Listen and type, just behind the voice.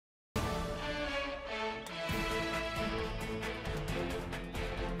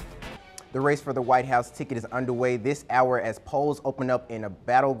The race for the White House ticket is underway this hour as polls open up in the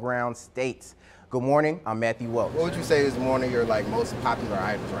battleground states. Good morning, I'm Matthieu Welch. What would you say is one of your most popular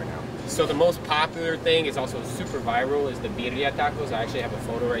items right now? So the most popular thing is also super viral is the birria tacos. I actually have a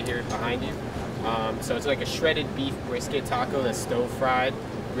photo right here behind you. So it's like a shredded beef brisket taco that's stove fried,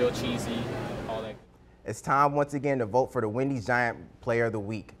 real cheesy, all that. It's time once again to vote for the Wendy's Giant Player of the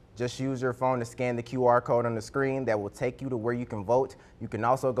Week. Just use your phone to scan the QR code on the screen that will take you to where you can vote. You can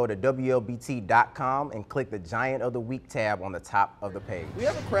also go to WLBT.com and click the Giant of the Week tab on the top of the page. We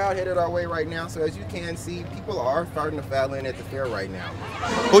have a crowd headed our way right now, so as you can see, people are starting to file in at the fair right now.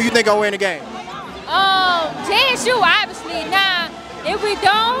 Who you think gonna win the game? JSU, obviously. Now, if we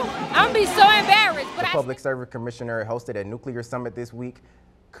don't, I'm gonna be so embarrassed. The Public Service Commissioner hosted a nuclear summit this week.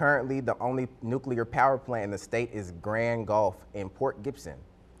 Currently, the only nuclear power plant in the state is Grand Gulf in Port Gibson.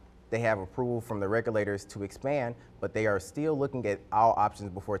 They have approval from the regulators to expand, but they are still looking at all options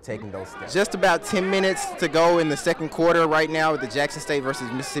before taking those steps. Just about 10 minutes to go in the second quarter right now with the Jackson State versus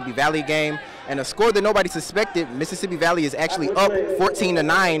Mississippi Valley game. And a score that nobody suspected, Mississippi Valley is actually up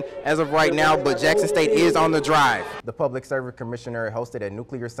 14-9 as of right now, but Jackson State is on the drive. The Public Service Commissioner hosted a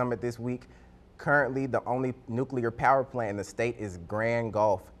nuclear summit this week. Currently, the only nuclear power plant in the state is Grand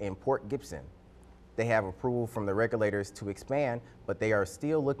Gulf in Port Gibson. They have approval from the regulators to expand, but they are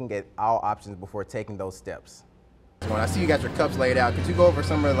still looking at all options before taking those steps. I see you got your cups laid out. Could you go over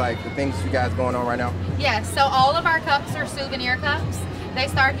some of the things you guys going on right now? Yes, so all of our cups are souvenir cups. They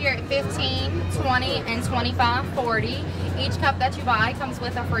start here at $15, $20, and $25, $40. Each cup that you buy comes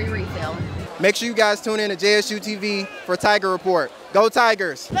with a free refill. Make sure you guys tune in to JSU TV for Tiger Report. Go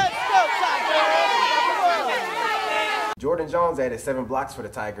Tigers! Let's go Tigers! Jordan Jones added 7 blocks for the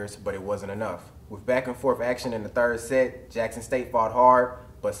Tigers, but it wasn't enough. With back and forth action in the third set, Jackson State fought hard,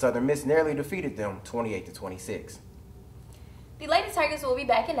 but Southern Miss narrowly defeated them 28-26. The Lady Tigers will be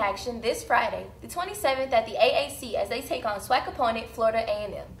back in action this Friday, the 27th at the AAC as they take on SWAC opponent Florida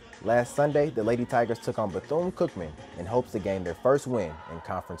A&M. Last Sunday, the Lady Tigers took on Bethune-Cookman in hopes to gain their first win in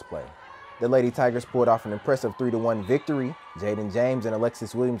conference play. The Lady Tigers pulled off an impressive 3-1 victory. Jaden James and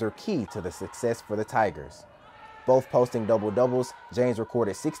Alexis Williams are key to the success for the Tigers. Both posting double-doubles, James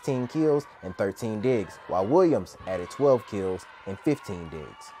recorded 16 kills and 13 digs, while Williams added 12 kills and 15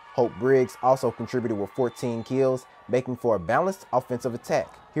 digs. Hope Briggs also contributed with 14 kills, making for a balanced offensive attack.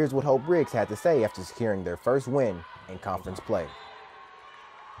 Here's what Hope Briggs had to say after securing their first win in conference play.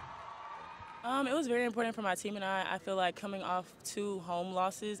 It was very important for my team and I. I feel like coming off 2 home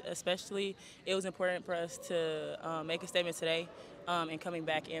losses, especially, it was important for us to make a statement today and coming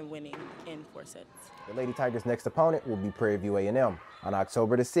back and winning in 4 sets. The Lady Tigers' next opponent will be Prairie View A&M on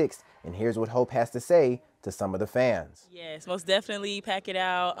October the 6th, and here's what Hope has to say to some of the fans. Yes, most definitely pack it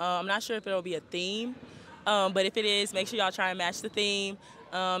out. I'm not sure if it'll be a theme, but if it is, make sure y'all try and match the theme,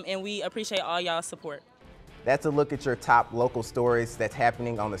 and we appreciate all y'all's support. That's a look at your top local stories that's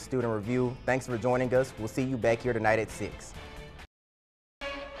happening on the Student Review. Thanks for joining us. We'll see you back here tonight at 6.